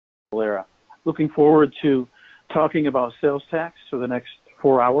Avelera. Looking forward to talking about sales tax for the next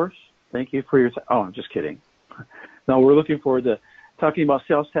 4 hours. Thank you for your time. Oh, I'm just kidding. No, we're looking forward to talking about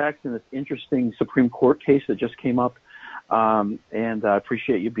sales tax and this interesting Supreme Court case that just came up. And I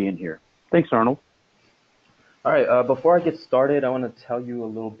appreciate you being here. Thanks, Arnold. All right. Before I get started, I want to tell you a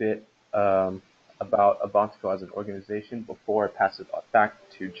little bit about Avantiico as an organization before I pass it back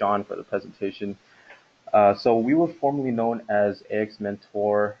to John for the presentation. So we were formerly known as AX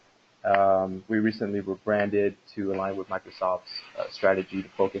Mentor. We recently rebranded to align with Microsoft's strategy to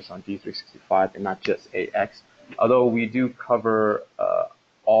focus on D365 and not just AX. Although we do cover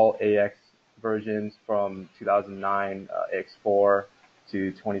all AX versions from 2009 AX4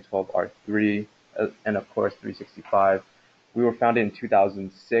 to 2012 R3, and of course 365. We were founded in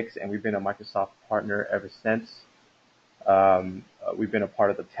 2006, and we've been a Microsoft partner ever since. We've been a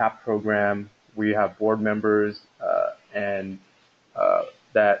part of the TAP program. We have board members and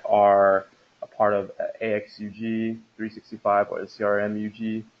that are a part of AXUG 365 or the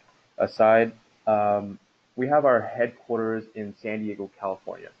CRM UG side. We have our headquarters in San Diego,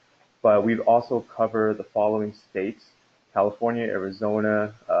 California, but we've also covered the following states: California,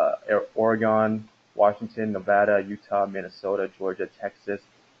 Arizona, Oregon, Washington, Nevada, Utah, Minnesota, Georgia, Texas,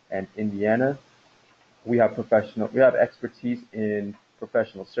 and Indiana. We have expertise in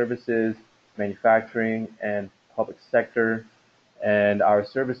professional services, manufacturing, and public sector. And our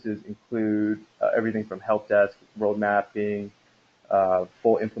services include everything from help desk, road mapping,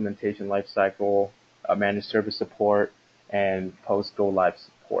 full implementation lifecycle, managed service support, and post-go live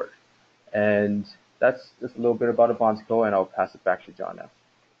support. And that's just a little bit about Avantiico, and I'll pass it back to John now.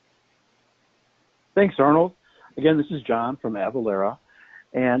 Thanks, Arnold. Again, this is John from Avelera.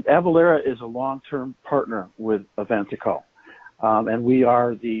 And Avelera is a long-term partner with Avantiico. And we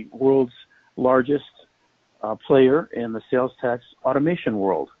are the world's largest player in the sales tax automation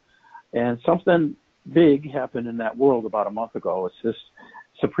world. And something big happened in that world about a month ago. It's this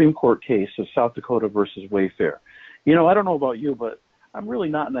Supreme Court case of South Dakota versus Wayfair. You know, I don't know about you, but I'm really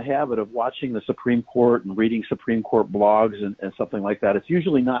not in the habit of watching the Supreme Court and reading Supreme Court blogs and something like that. It's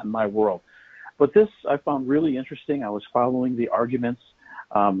usually not in my world. But this I found really interesting. I was following the arguments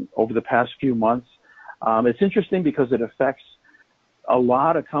over the past few months. It's interesting because it affects a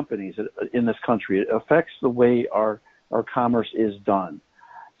lot of companies in this country. It affects the way our commerce is done.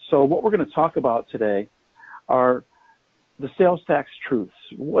 So what we're going to talk about today are the sales tax truths.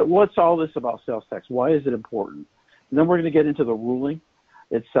 What's all this about sales tax? Why is it important? And then we're going to get into the ruling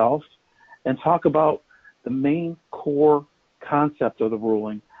itself and talk about the main core concept of the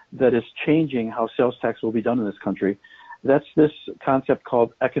ruling that is changing how sales tax will be done in this country. That's this concept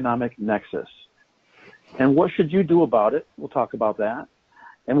called economic nexus. And what should you do about it? We'll talk about that.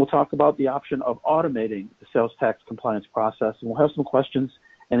 And we'll talk about the option of automating the sales tax compliance process. And we'll have some questions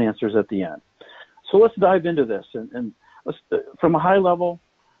and answers at the end. So let's dive into this. And let's, from a high level,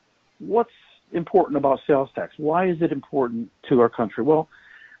 what's important about sales tax? Why is it important to our country? Well,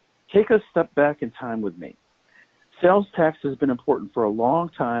 take a step back in time with me. Sales tax has been important for a long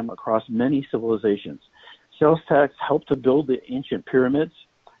time across many civilizations. Sales tax helped to build the ancient pyramids.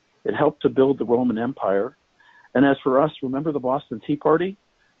 It helped to build the Roman Empire. And as for us, remember the Boston Tea Party?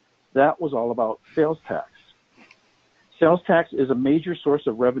 That was all about sales tax. Sales tax is a major source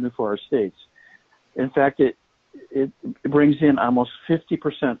of revenue for our states. In fact, it brings in almost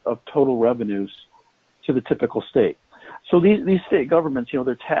 50% of total revenues to the typical state. So these state governments, you know,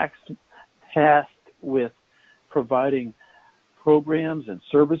 they're tasked with providing programs and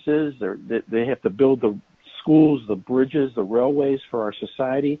services. They have to build the schools, the bridges, the railways for our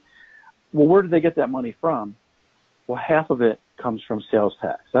society. Well, where do they get that money from? Well, half of it comes from sales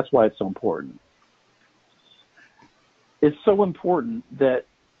tax. That's why it's so important. It's so important that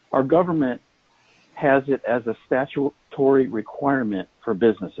our government has it as a statutory requirement for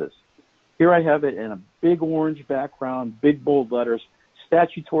businesses. Here I have it in a big orange background, big bold letters,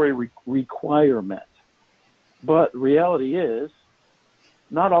 statutory requirement. But the reality is,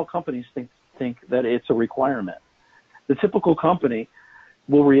 not all companies think that it's a requirement. The typical company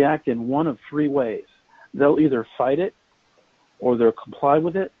will react in one of three ways. They'll either fight it, or they'll comply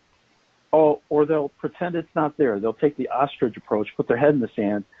with it, or they'll pretend it's not there. They'll take the ostrich approach, put their head in the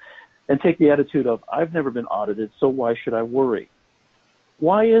sand, and take the attitude of, I've never been audited, so why should I worry?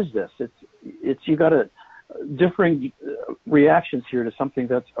 Why is this? You got differing reactions here to something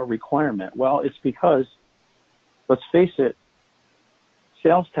that's a requirement. Well, it's because, let's face it,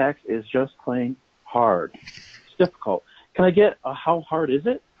 sales tax is just plain hard. It's difficult. Can I get a how hard is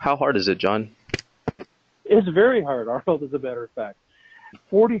it? How hard is it, John? It's very hard, Arnold, as a matter of fact.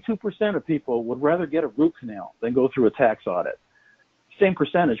 42% of people would rather get a root canal than go through a tax audit. same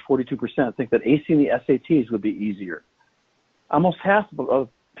percentage, 42%, think that acing the SATs would be easier. Almost half of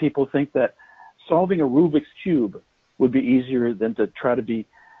people think that solving a Rubik's Cube would be easier than to try to be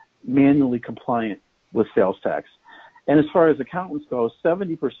manually compliant with sales tax. And as far as accountants go,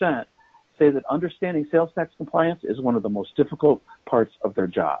 70% say that understanding sales tax compliance is one of the most difficult parts of their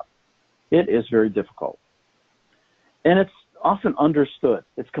job. It is very difficult. And it's often understood.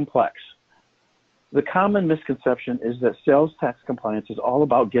 It's complex. The common misconception is that sales tax compliance is all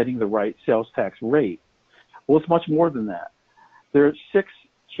about getting the right sales tax rate. Well, it's much more than that. There are 6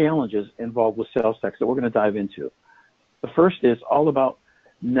 challenges involved with sales tax that we're going to dive into. The first is all about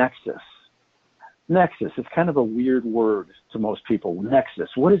nexus. Nexus is kind of a weird word to most people. Nexus.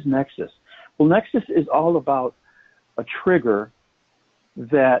 What is nexus? Well, nexus is all about a trigger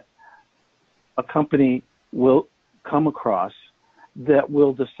that a company will come across that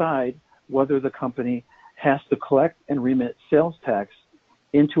will decide whether the company has to collect and remit sales tax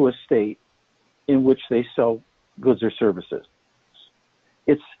into a state in which they sell goods or services.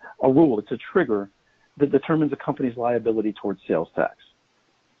 It's a rule, it's a trigger that determines a company's liability towards sales tax.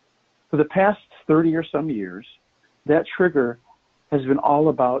 For the past 30 or some years, that trigger has been all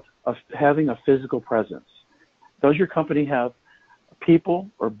about having a physical presence. Does your company have people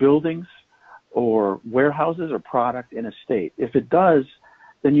or buildings or warehouses or product in a state? If it does,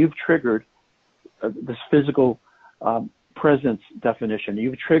 then you've triggered this physical presence definition.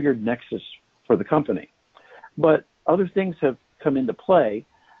 You've triggered nexus for the company. But other things have come into play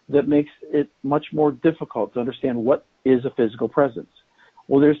that makes it much more difficult to understand what is a physical presence.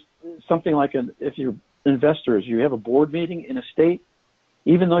 Well, there's something like if you're investors, you have a board meeting in a state,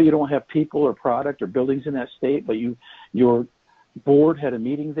 even though you don't have people or product or buildings in that state, but your board had a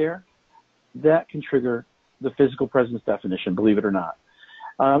meeting there, that can trigger the physical presence definition, believe it or not.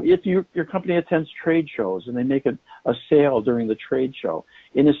 If your company attends trade shows and they make a sale during the trade show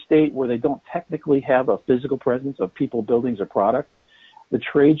in a state where they don't technically have a physical presence of people, buildings, or product, the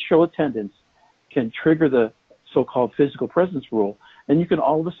trade show attendance can trigger the so-called physical presence rule, and you can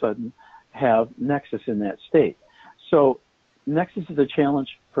all of a sudden have nexus in that state. So nexus is a challenge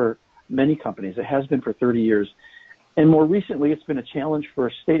for many companies. It has been for 30 years. And more recently, it's been a challenge for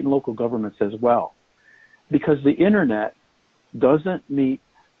state and local governments as well, because the internet doesn't meet,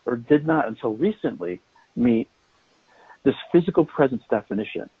 or did not until recently meet, this physical presence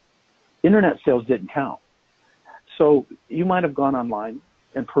definition. Internet sales didn't count. So you might have gone online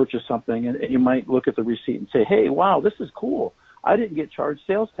and purchased something, and you might look at the receipt and say, hey, wow, this is cool. I didn't get charged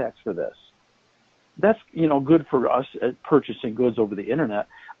sales tax for this. That's, good for us at purchasing goods over the internet,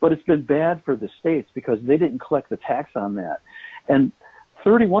 but it's been bad for the states because they didn't collect the tax on that. And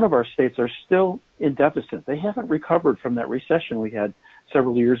 31 of our states are still in deficit. They haven't recovered from that recession we had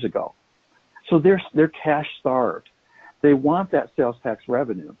several years ago. So they're cash starved. They want that sales tax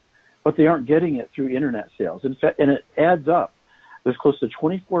revenue, but they aren't getting it through internet sales. In fact, and it adds up. There's close to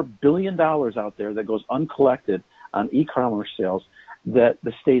 $24 billion out there that goes uncollected on e-commerce sales that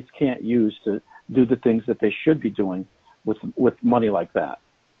the states can't use to do the things that they should be doing with money like that.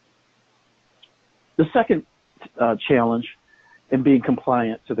 The second challenge in being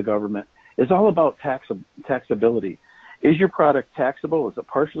compliant to the government is all about taxability. Is your product taxable? Is it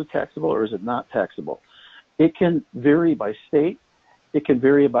partially taxable, or is it not taxable? It can vary by state. It can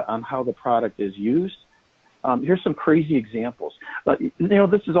vary on how the product is used. Here's some crazy examples.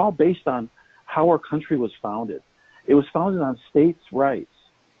 This is all based on how our country was founded. It was founded on states' rights.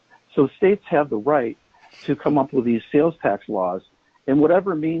 So states have the right to come up with these sales tax laws in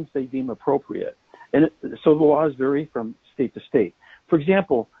whatever means they deem appropriate. And so the laws vary from state to state. For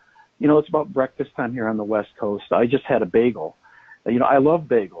example, it's about breakfast time here on the West Coast. I just had a bagel. I love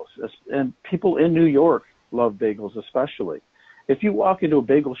bagels, and people in New York love bagels especially. If you walk into a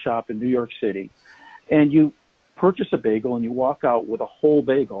bagel shop in New York City and you purchase a bagel and you walk out with a whole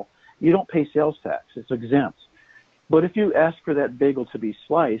bagel, you don't pay sales tax. It's exempt. But if you ask for that bagel to be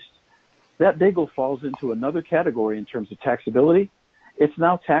sliced, that bagel falls into another category in terms of taxability. It's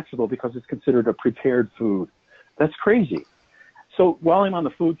now taxable because it's considered a prepared food. That's crazy. So while I'm on the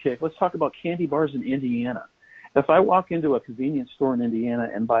food kick, let's talk about candy bars in Indiana. If I walk into a convenience store in Indiana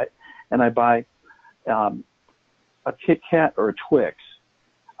and I buy a Kit Kat or a Twix,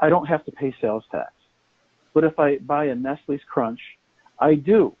 I don't have to pay sales tax. But if I buy a Nestle's Crunch, I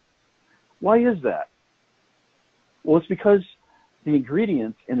do. Why is that? Well, it's because the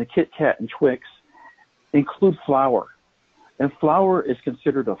ingredients in the Kit Kat and Twix include flour. And flour is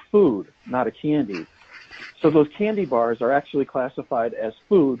considered a food, not a candy. So those candy bars are actually classified as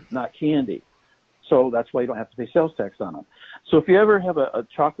food, not candy. So that's why you don't have to pay sales tax on them. So if you ever have a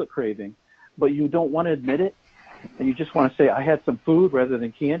chocolate craving, but you don't want to admit it, and you just want to say, I had some food rather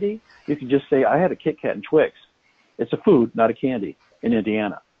than candy, you can just say, I had a Kit Kat and Twix. It's a food, not a candy in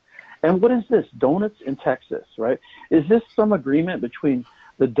Indiana. And what is this? Donuts in Texas, right? Is this some agreement between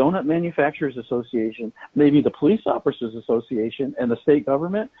the Donut Manufacturers Association, maybe the Police Officers Association, and the state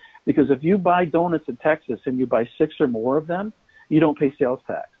government? Because if you buy donuts in Texas and you buy 6 or more of them, you don't pay sales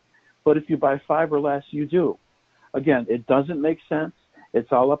tax. But if you buy 5 or less, you do. Again, it doesn't make sense.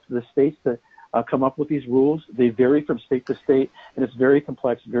 It's all up to the states to come up with these rules. They vary from state to state, and it's very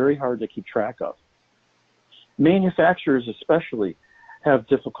complex, very hard to keep track of. Manufacturers especially have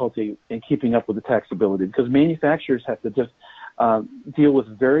difficulty in keeping up with the taxability because manufacturers have to just deal with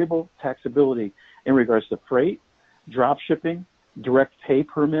variable taxability in regards to freight, drop shipping, direct pay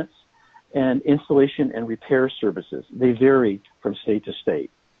permits, and installation and repair services. They vary from state to state.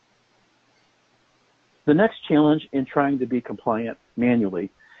 The next challenge in trying to be compliant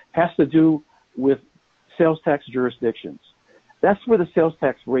manually has to do with sales tax jurisdictions. That's where the sales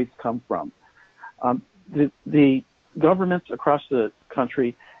tax rates come from. The governments across the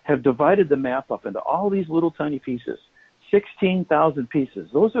country have divided the map up into all these little tiny pieces, 16,000 pieces.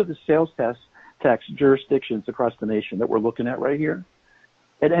 Those are the sales tax jurisdictions across the nation that we're looking at right here.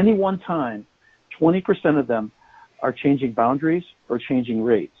 At any one time, 20% of them are changing boundaries or changing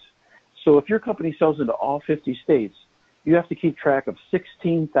rates. So if your company sells into all 50 states, you have to keep track of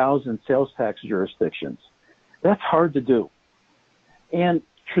 16,000 sales tax jurisdictions. That's hard to do. And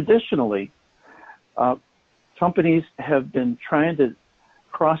traditionally, companies have been trying to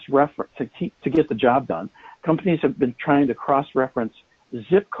cross-reference, to get the job done, companies have been trying to cross-reference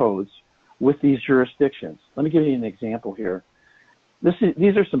zip codes with these jurisdictions. Let me give you an example here.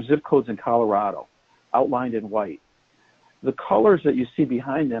 These are some zip codes in Colorado, outlined in white. The colors that you see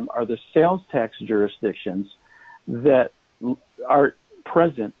behind them are the sales tax jurisdictions that are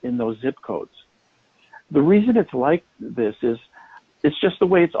present in those zip codes. The reason it's like this is it's just the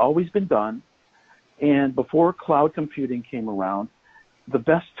way it's always been done. And before cloud computing came around, the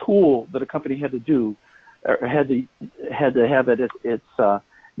best tool that a company had to do, or had to have at its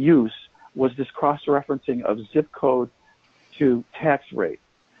use, was this cross-referencing of zip code to tax rate.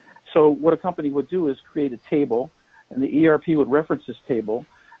 So what a company would do is create a table, and the ERP would reference this table,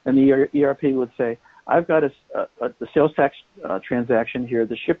 and the ERP would say, I've got a sales tax transaction here.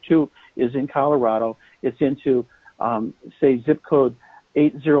 The ship to is in Colorado. It's into, say, zip code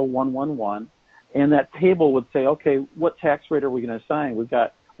 80111. And that table would say, okay, what tax rate are we going to assign? We've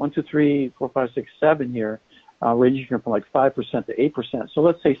got 1, 2, 3, 4, 5, 6, 7 here, ranging from like 5% to 8%. So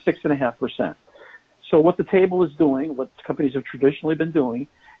let's say 6.5%. So what the table is doing, what companies have traditionally been doing,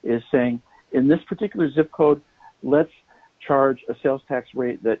 is saying, in this particular zip code, let's charge a sales tax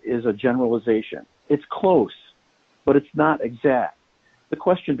rate that is a generalization. It's close, but it's not exact. The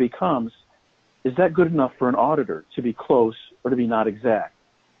question becomes, is that good enough for an auditor to be close or to be not exact?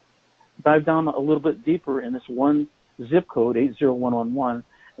 Dive down a little bit deeper in this one zip code, 80111,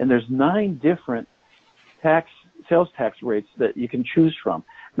 and there's 9 different sales tax rates that you can choose from.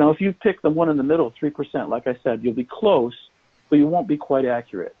 Now, if you pick the one in the middle, 3%, like I said, you'll be close, but you won't be quite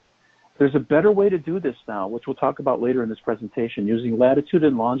accurate. There's a better way to do this now, which we'll talk about later in this presentation, using latitude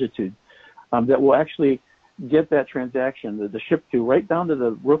and longitude, that will actually get that transaction, the ship to, right down to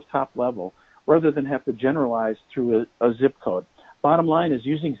the rooftop level, rather than have to generalize through a zip code. Bottom line is,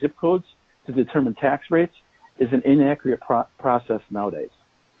 using zip codes to determine tax rates is an inaccurate process nowadays.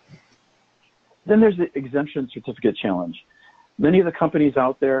 Then there's the exemption certificate challenge. Many of the companies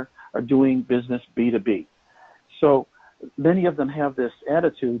out there are doing business B2B. So many of them have this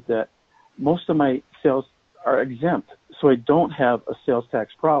attitude that most of my sales are exempt, so I don't have a sales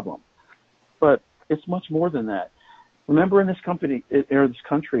tax problem. But it's much more than that. Remember, in this company, or this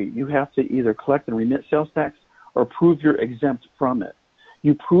country, you have to either collect and remit sales tax or prove you're exempt from it.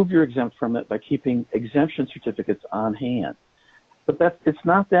 You prove you're exempt from it by keeping exemption certificates on hand. But it's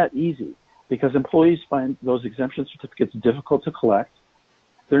not that easy, because employees find those exemption certificates difficult to collect.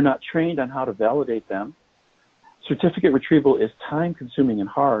 They're not trained on how to validate them. Certificate retrieval is time-consuming and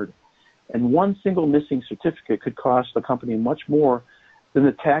hard, and one single missing certificate could cost the company much more than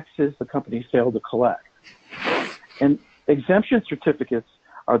the taxes the company failed to collect. And exemption certificates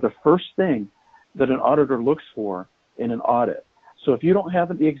are the first thing that an auditor looks for in an audit. So if you don't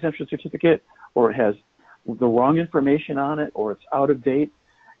have the exemption certificate, or it has the wrong information on it, or it's out of date,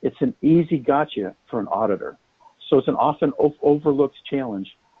 it's an easy gotcha for an auditor. So it's an often overlooked challenge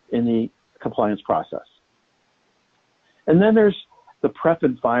in the compliance process. And then there's the prep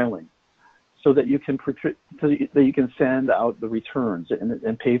and filing, so that you can send out the returns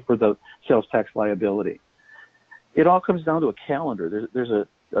and pay for the sales tax liability. It all comes down to a calendar. There's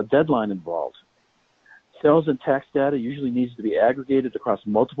a deadline involved. Sales and tax data usually needs to be aggregated across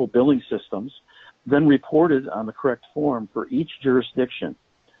multiple billing systems, then reported on the correct form for each jurisdiction.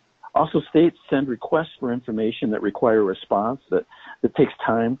 Also, states send requests for information that require a response that takes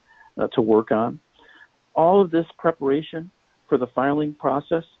time to work on. All of this preparation for the filing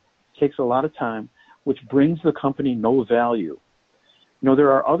process takes a lot of time, which brings the company no value. You know,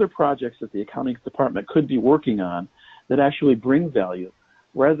 there are other projects that the accounting department could be working on that actually bring value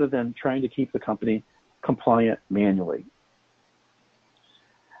rather than trying to keep the company compliant manually.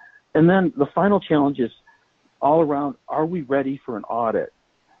 And then the final challenge is all around, are we ready for an audit?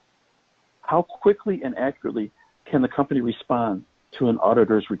 How quickly and accurately can the company respond to an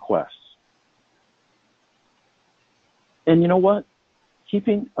auditor's requests? And you know what?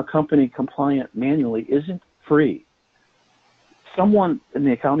 Keeping a company compliant manually isn't free. Someone in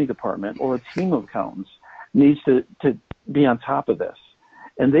the accounting department or a team of accountants needs to be on top of this.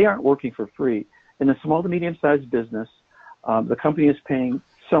 And they aren't working for free. In a small to medium-sized business, the company is paying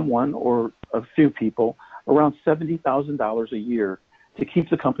someone or a few people around $70,000 a year to keep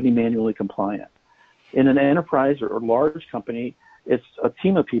the company manually compliant. In an enterprise or large company, it's a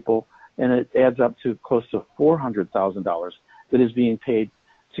team of people, and it adds up to close to $400,000 that is being paid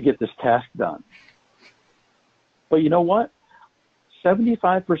to get this task done. But you know what?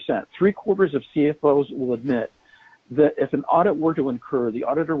 75%, 3/4 of CFOs will admit that if an audit were to occur, the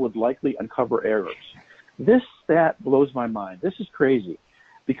auditor would likely uncover errors. This stat blows my mind. This is crazy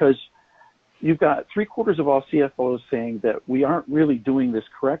because you've got 3/4 of all CFOs saying that we aren't really doing this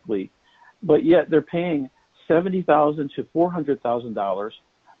correctly, but yet they're paying $70,000 to $400,000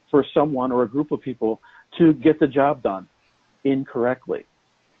 for someone or a group of people to get the job done incorrectly.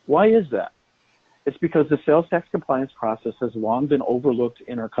 Why is that? It's because the sales tax compliance process has long been overlooked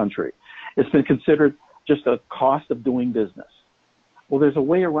in our country. It's been considered just a cost of doing business. Well, there's a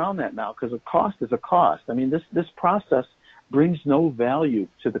way around that now because a cost is a cost. I mean, this process brings no value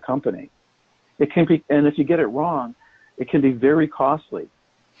to the company. It can be, and if you get it wrong, it can be very costly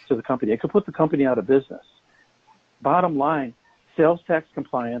to the company. It could put the company out of business. Bottom line, sales tax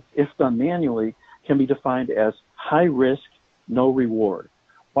compliance, if done manually, can be defined as high risk, no reward.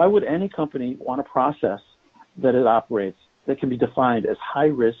 Why would any company want a process that it operates that can be defined as high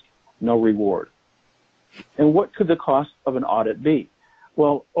risk, no reward? And what could the cost of an audit be?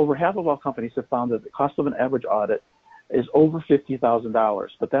 Well, over half of all companies have found that the cost of an average audit is over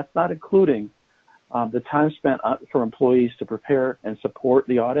 $50,000, but that's not including the time spent for employees to prepare and support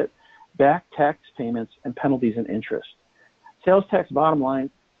the audit, back tax payments, and penalties and interest. Sales tax, bottom line,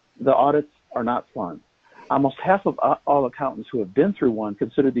 the audits are not fun. Almost half of all accountants who have been through one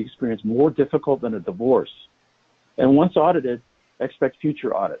consider the experience more difficult than a divorce. And once audited, expect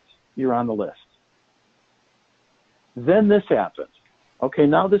future audits. You're on the list. Then this happens. Okay,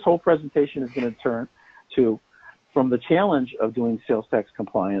 now this whole presentation is going to turn to from the challenge of doing sales tax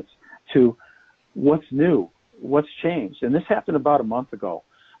compliance to what's new, what's changed. And this happened about a month ago.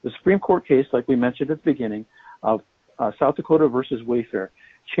 The Supreme Court case, like we mentioned at the beginning, of South Dakota versus Wayfair,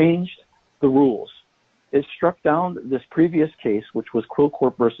 changed the rules. It struck down this previous case, which was Quill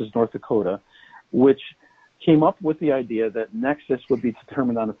Corp versus North Dakota, which came up with the idea that nexus would be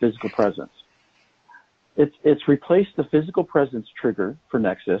determined on a physical presence. It's replaced the physical presence trigger for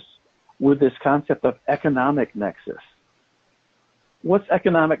nexus with this concept of economic nexus. What's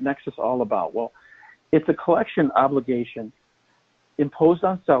economic nexus all about? Well, it's a collection obligation imposed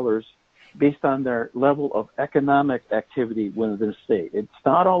on sellers based on their level of economic activity within the state. It's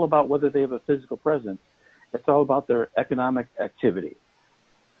not all about whether they have a physical presence. It's all about their economic activity.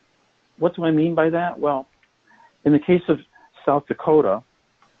 What do I mean by that? Well, in the case of South Dakota,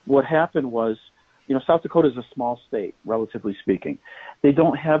 what happened was, South Dakota is a small state, relatively speaking. They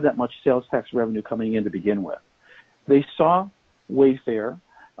don't have that much sales tax revenue coming in to begin with. They saw Wayfair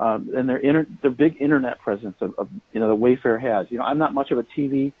and their big internet presence of that Wayfair has. I'm not much of a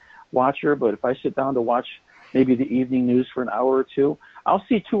TV watcher, but if I sit down to watch maybe the evening news for an hour or two, I'll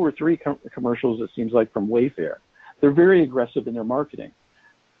see 2 or 3 commercials, it seems like, from Wayfair. They're very aggressive in their marketing.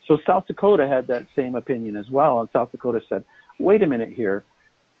 So South Dakota had that same opinion as well, and South Dakota said, wait a minute here.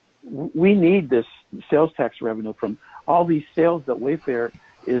 We need this sales tax revenue from all these sales that Wayfair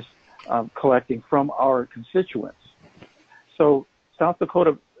is collecting from our constituents. So South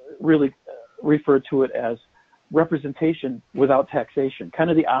Dakota really referred to it as representation without taxation, kind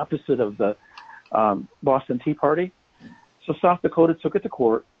of the opposite of the Boston Tea Party. So South Dakota took it to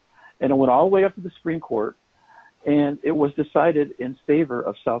court, and it went all the way up to the Supreme Court, and it was decided in favor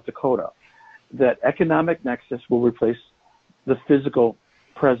of South Dakota that economic nexus will replace the physical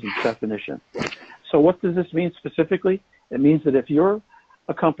presence definition. So what does this mean specifically? It means that if you're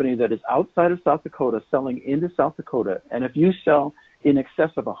a company that is outside of South Dakota selling into South Dakota, and if you sell in excess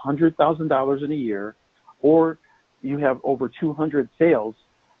of $100,000 in a year, or you have over 200 sales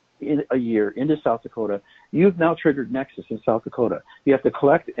in a year into South Dakota, you've now triggered Nexus in South Dakota. You have to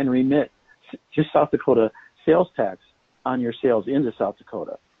collect and remit to South Dakota sales tax on your sales into South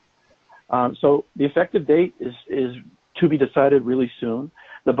Dakota. So the effective date is to be decided really soon.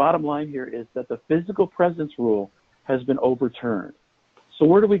 The bottom line here is that the physical presence rule has been overturned. So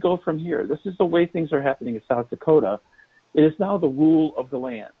where do we go from here? This is the way things are happening in South Dakota. It is now the rule of the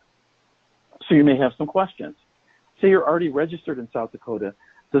land. So you may have some questions. Say you're already registered in South Dakota.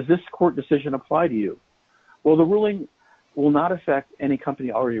 Does this court decision apply to you? Well, the ruling will not affect any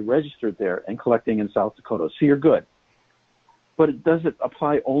company already registered there and collecting in South Dakota, so you're good. But does it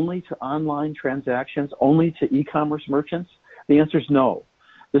apply only to online transactions, only to e-commerce merchants? The answer is no.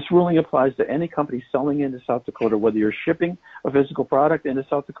 This ruling applies to any company selling into South Dakota, whether you're shipping a physical product into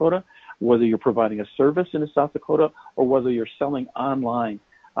South Dakota, whether you're providing a service into South Dakota, or whether you're selling online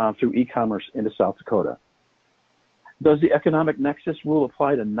through e-commerce into South Dakota. Does the economic nexus rule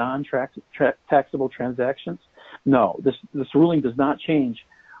apply to non-taxable transactions? No, this ruling does not change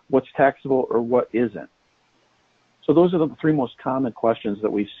what's taxable or what isn't. So those are the three most common questions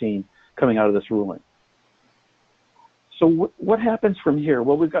that we've seen coming out of this ruling. So what happens from here?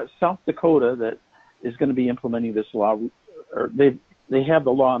 Well, we've got South Dakota that is going to be implementing this law. Or they have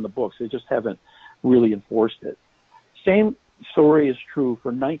the law in the books. They just haven't really enforced it. Same story is true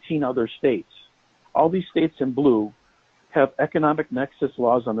for 19 other states. All these states in blue have economic nexus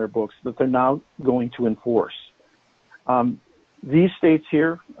laws on their books that they're now going to enforce. These states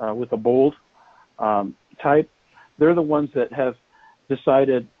here with the bold type, they're the ones that have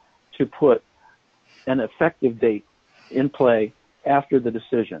decided to put an effective date in play after the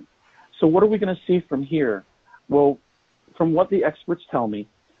decision. So what are we going to see from here? Well, from what the experts tell me,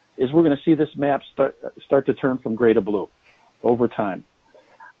 is we're going to see this map start to turn from gray to blue over time.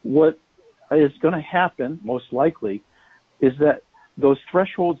 What is going to happen, most likely, is that those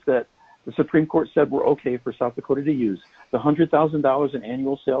thresholds that the Supreme Court said were okay for South Dakota to use, the $100,000 in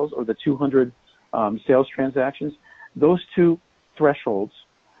annual sales or the 200 sales transactions, those two thresholds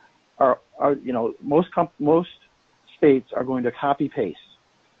are most states are going to copy paste.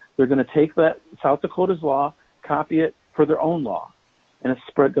 They're going to take that South Dakota's law, copy it for their own law, and it's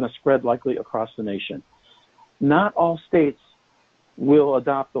going to spread likely across the nation. Not all states will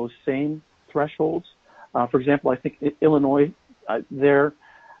adopt those same thresholds. For example, I think Illinois, their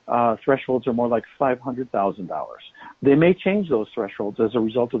thresholds are more like $500,000. They may change those thresholds as a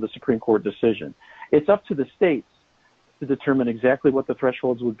result of the Supreme Court decision. It's up to the states to determine exactly what the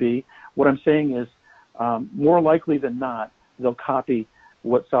thresholds would be. What I'm saying is, more likely than not, they'll copy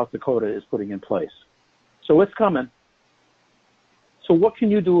what South Dakota is putting in place. So it's coming. So what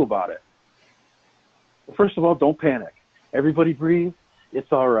can you do about it? Well, first of all, don't panic. Everybody breathe.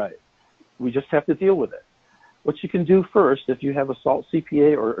 It's all right. We just have to deal with it. What you can do first, if you have a SALT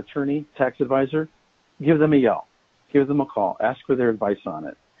CPA or attorney, tax advisor, give them a yell. Give them a call. Ask for their advice on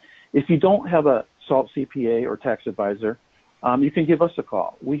it. If you don't have a SALT CPA or tax advisor, you can give us a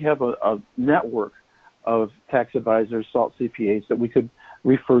call. We have a network of tax advisors, SALT CPAs that we could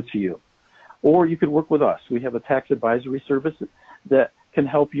refer to you. Or you could work with us. We have a tax advisory service that can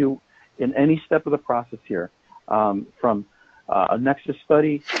help you in any step of the process here, from a nexus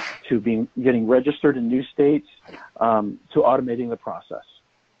study to getting registered in new states to automating the process.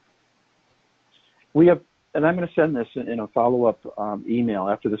 We have, and I'm going to send this in a follow-up email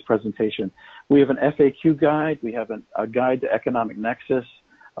after this presentation. We have an FAQ guide. We have a guide to economic nexus.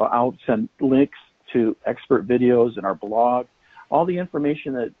 I'll send links to expert videos in our blog, all the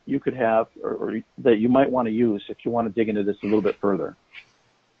information that you could have or that you might want to use if you want to dig into this a little bit further.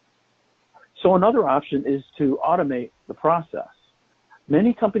 So another option is to automate the process.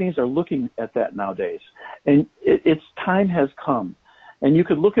 Many companies are looking at that nowadays, and its time has come. And you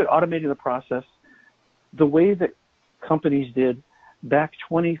could look at automating the process the way that companies did back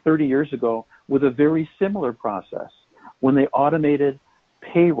 20, 30 years ago with a very similar process when they automated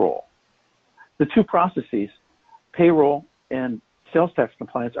payroll. The two processes, payroll and sales tax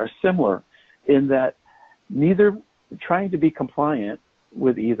compliance, are similar in that neither trying to be compliant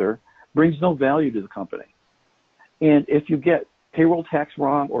with either brings no value to the company. And if you get payroll tax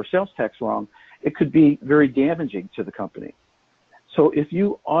wrong or sales tax wrong, it could be very damaging to the company. So if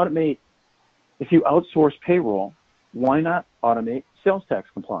you outsource payroll, why not automate sales tax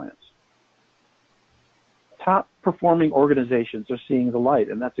compliance? Top performing organizations are seeing the light,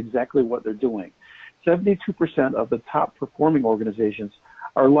 and that's exactly what they're doing. 72% of the top performing organizations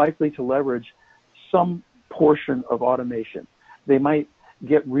are likely to leverage some portion of automation. They might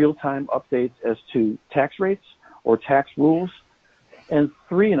get real-time updates as to tax rates or tax rules, and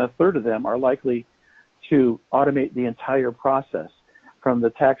 3 1/3 of them are likely to automate the entire process from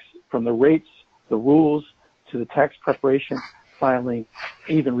the rates, the rules, to the tax preparation, filing,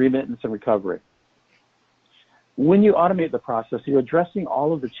 even remittance and recovery. When you automate the process, you're addressing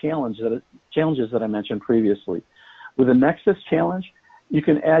all of the challenges that I mentioned previously. With a Nexus challenge, you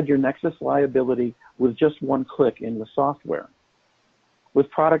can add your Nexus liability with just one click in the software. With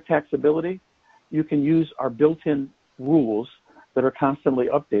product taxability, you can use our built-in rules that are constantly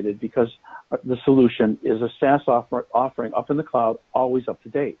updated because the solution is a SaaS offering up in the cloud, always up to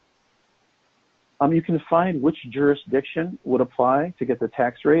date. You can find which jurisdiction would apply to get the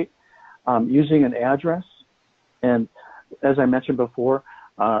tax rate using an address. And as I mentioned before,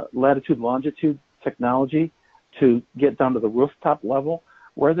 latitude, longitude technology to get down to the rooftop level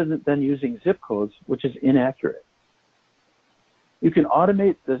rather than using zip codes, which is inaccurate. You can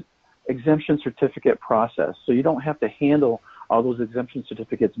automate the exemption certificate process so you don't have to handle all those exemption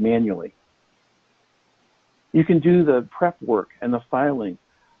certificates manually. You can do the prep work and the filing.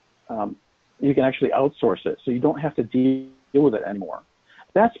 You can actually outsource it so you don't have to deal with it anymore.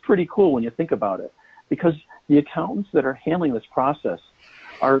 That's pretty cool when you think about it, because the accountants that are handling this process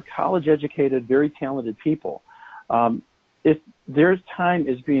are college-educated, very talented people. If their time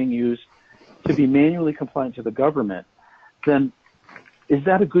is being used to be manually compliant to the government, then is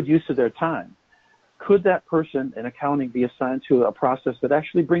that a good use of their time? Could that person in accounting be assigned to a process that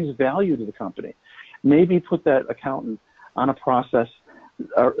actually brings value to the company? Maybe put that accountant on a process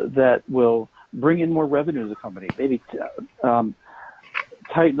that will bring in more revenue to the company, maybe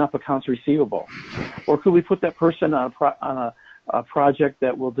tighten up accounts receivable. Or could we put that person on a project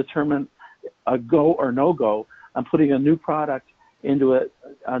that will determine a go or no-go on putting a new product into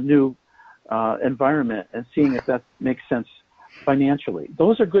a new environment and seeing if that makes sense financially?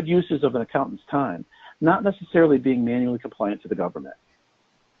 Those are good uses of an accountant's time, not necessarily being manually compliant to the government.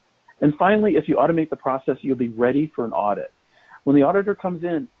 And finally, if you automate the process, you'll be ready for an audit. When the auditor comes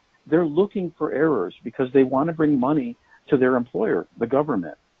in, they're looking for errors because they want to bring money to their employer, the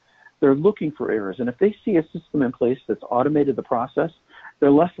government. They're looking for errors. And if they see a system in place that's automated the process,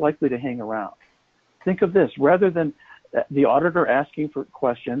 they're less likely to hang around. Think of this. Rather than the auditor asking for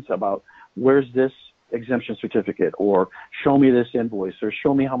questions about where's this exemption certificate, or show me this invoice, or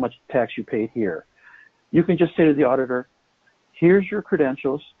show me how much tax you paid here, you can just say to the auditor, here's your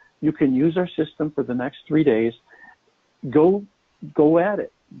credentials. You can use our system for the next 3 days. Go at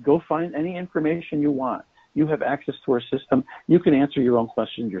it. Go find any information you want. You have access to our system. You can answer your own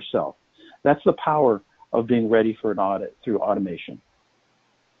questions yourself. That's the power of being ready for an audit through automation.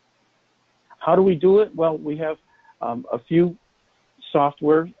 How do we do it? Well, we have a few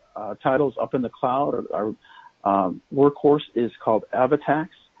software titles up in the cloud. Our workhorse is called Avantiico.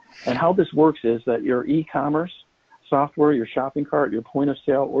 And how this works is that your e-commerce software, your shopping cart, your point of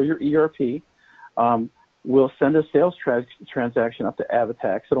sale, or your ERP will send a sales transaction up to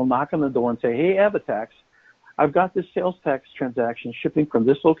Avantiico. It'll knock on the door and say, hey, Avantiico, I've got this sales tax transaction shipping from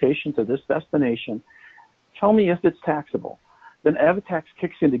this location to this destination. Tell me if it's taxable. Then Avantiico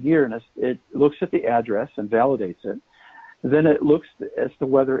kicks into gear and it looks at the address and validates it. Then it looks as to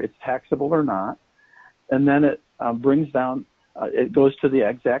whether it's taxable or not. And then it brings down, it goes to the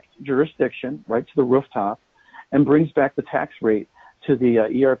exact jurisdiction, right to the rooftop, and brings back the tax rate to the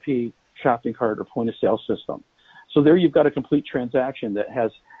ERP, shopping cart, or point of sale system. So there you've got a complete transaction that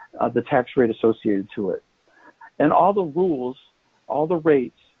has the tax rate associated to it. And all the rules, all the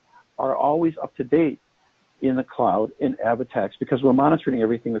rates are always up to date in the cloud in Avantiico because we're monitoring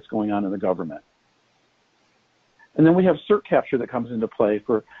everything that's going on in the government. And then we have cert capture that comes into play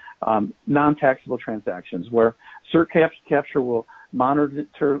for non-taxable transactions, where cert capture will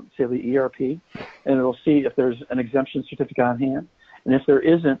monitor, say, the ERP, and it'll see if there's an exemption certificate on hand. And if there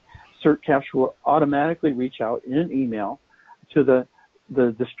isn't, cert capture will automatically reach out in an email to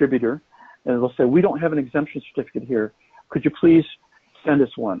the distributor, and it'll say, we don't have an exemption certificate here. Could you please send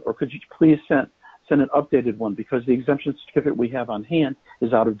us one? Or could you please send an updated one because the exemption certificate we have on hand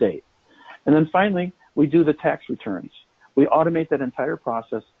is out of date. And then finally, we do the tax returns. We automate that entire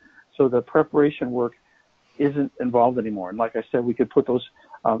process so the preparation work isn't involved anymore. And like I said, we could put those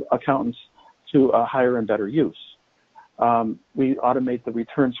accountants to a higher and better use. We automate the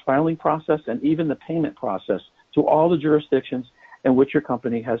returns filing process and even the payment process to all the jurisdictions in which your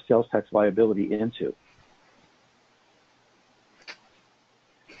company has sales tax liability into.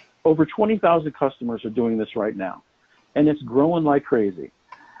 Over 20,000 customers are doing this right now, and it's growing like crazy.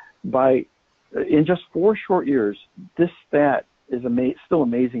 In just 4 short years, this stat is still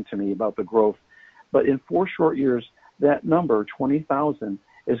amazing to me about the growth, but in 4 short years, that number, 20,000,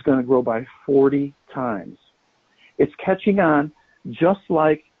 is going to grow by 40 times. It's catching on, just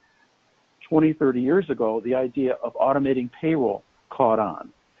like 20, 30 years ago, the idea of automating payroll caught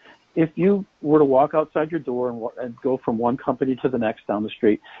on. If you were to walk outside your door and go from one company to the next down the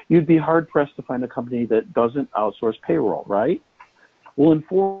street, you'd be hard-pressed to find a company that doesn't outsource payroll, right? Well, in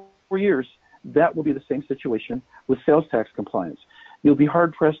 4 years, that will be the same situation with sales tax compliance. You'll be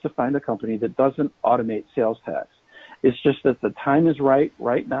hard-pressed to find a company that doesn't automate sales tax. It's just that the time is right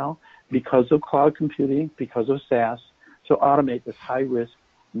now because of cloud computing, because of SaaS, to automate this high-risk,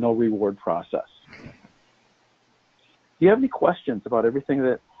 no-reward process. Do you have any questions about everything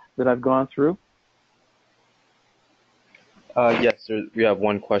that I've gone through? Yes, sir. We have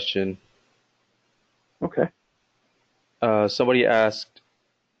one question. Okay. Somebody asked,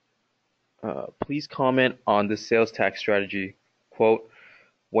 please comment on the sales tax strategy. Quote,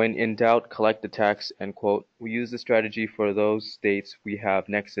 when in doubt, collect the tax, end quote. We use the strategy for those states we have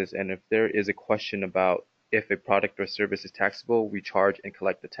nexus, and if there is a question about if a product or service is taxable, we charge and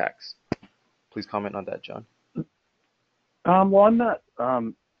collect the tax. Please comment on that, John. Well, I'm not a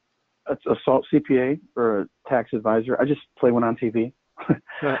SALT CPA or a tax advisor. I just play one on TV.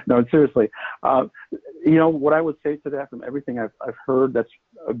 No, seriously. What I would say to that, from everything I've heard, that's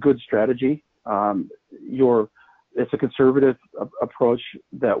a good strategy. It's a conservative approach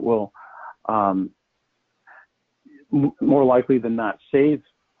that will more likely than not save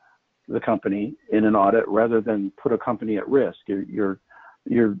the company in an audit rather than put a company at risk. You're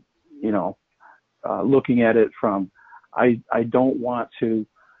looking at it from, I don't want to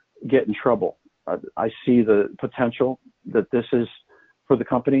get in trouble. I see the potential that this is for the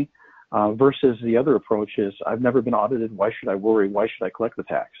company, versus the other approach is, I've never been audited. Why should I worry? Why should I collect the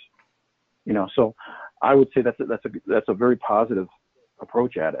tax? So I would say that's a very positive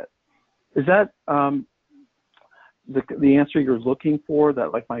approach at it. Is that the answer you're looking for?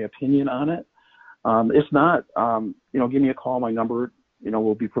 That, like, my opinion on it? If not, give me a call. My number,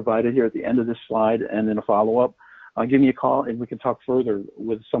 will be provided here at the end of this slide, and in a follow-up. Give me a call and we can talk further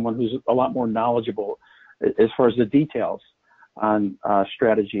with someone who's a lot more knowledgeable as far as the details on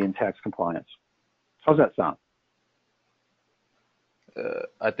strategy and tax compliance. How's that sound?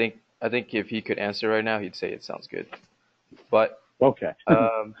 I think if he could answer right now, he'd say it sounds good. But okay,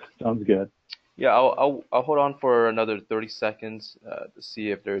 sounds good. Yeah, I'll hold on for another 30 seconds to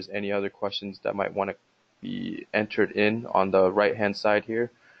see if there's any other questions that might want to be entered in on the right-hand side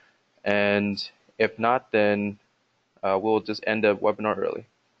here, and if not, then we'll just end the webinar early.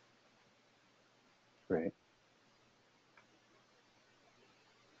 Great.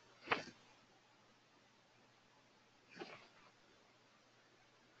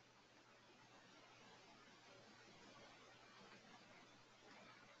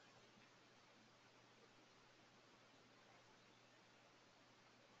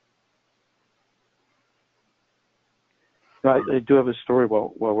 I do have a story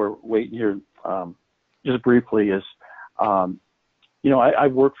while we're waiting here. Just briefly is, I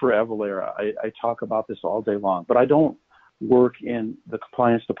work for Avelera. I talk about this all day long, but I don't work in the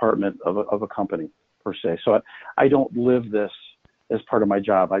compliance department of a company per se. So I don't live this as part of my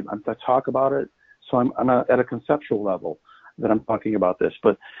job. I talk about it, so I'm at a conceptual level that I'm talking about this.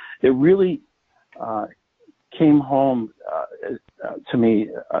 But it really came home to me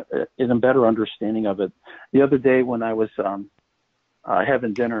in a better understanding of it the other day when I was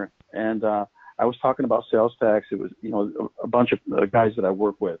having dinner, and I was talking about sales tax. It was, a bunch of guys that I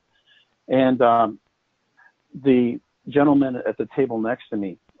work with, and the gentleman at the table next to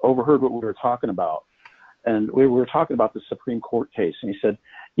me overheard what we were talking about, and we were talking about the Supreme Court case, and he said,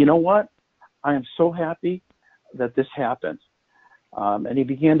 "You know what? I am so happy that this happened," and he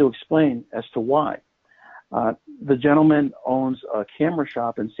began to explain as to why. The gentleman owns a camera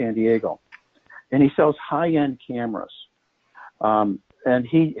shop in San Diego, and he sells high-end cameras. And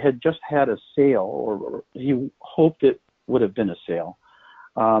he had just had a sale, or he hoped it would have been a sale.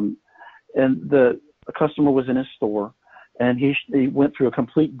 And the customer was in his store, and he went through a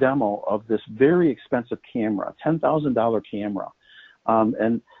complete demo of this very expensive camera, $10,000 camera.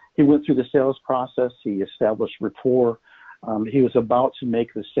 And he went through the sales process. He established rapport. He was about to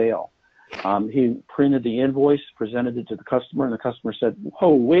make the sale. He printed the invoice, presented it to the customer, and the customer said,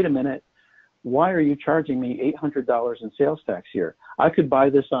 "Whoa, wait a minute. Why are you charging me $800 in sales tax here? I could buy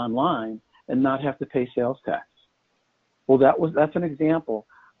this online and not have to pay sales tax." Well, that's an example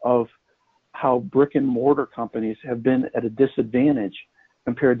of how brick and mortar companies have been at a disadvantage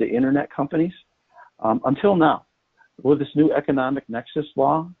compared to internet companies until now. With this new economic nexus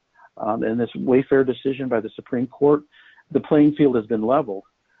law and this Wayfair decision by the Supreme Court, the playing field has been leveled.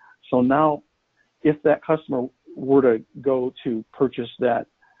 So now, if that customer were to go to purchase that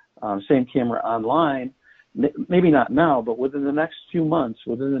same camera online, maybe not now, but within the next few months,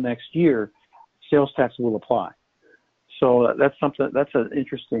 within the next year, sales tax will apply. So that's an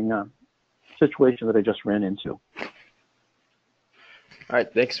interesting situation that I just ran into. All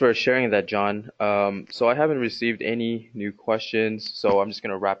right, thanks for sharing that, John. So I haven't received any new questions, so I'm just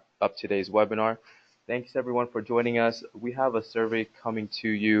going to wrap up today's webinar. Thanks everyone for joining us. We have a survey coming to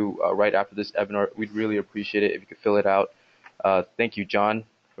you right after this webinar. We'd really appreciate it if you could fill it out. Thank you, John,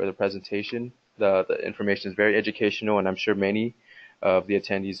 for the presentation. The information is very educational, and I'm sure many of the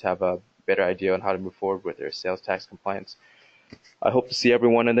attendees have a better idea on how to move forward with their sales tax compliance. I hope to see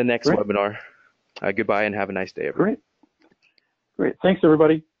everyone in the next webinar. Goodbye and have a nice day, everyone. Great. Thanks,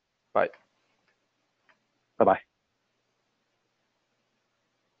 everybody. Bye. Bye-bye.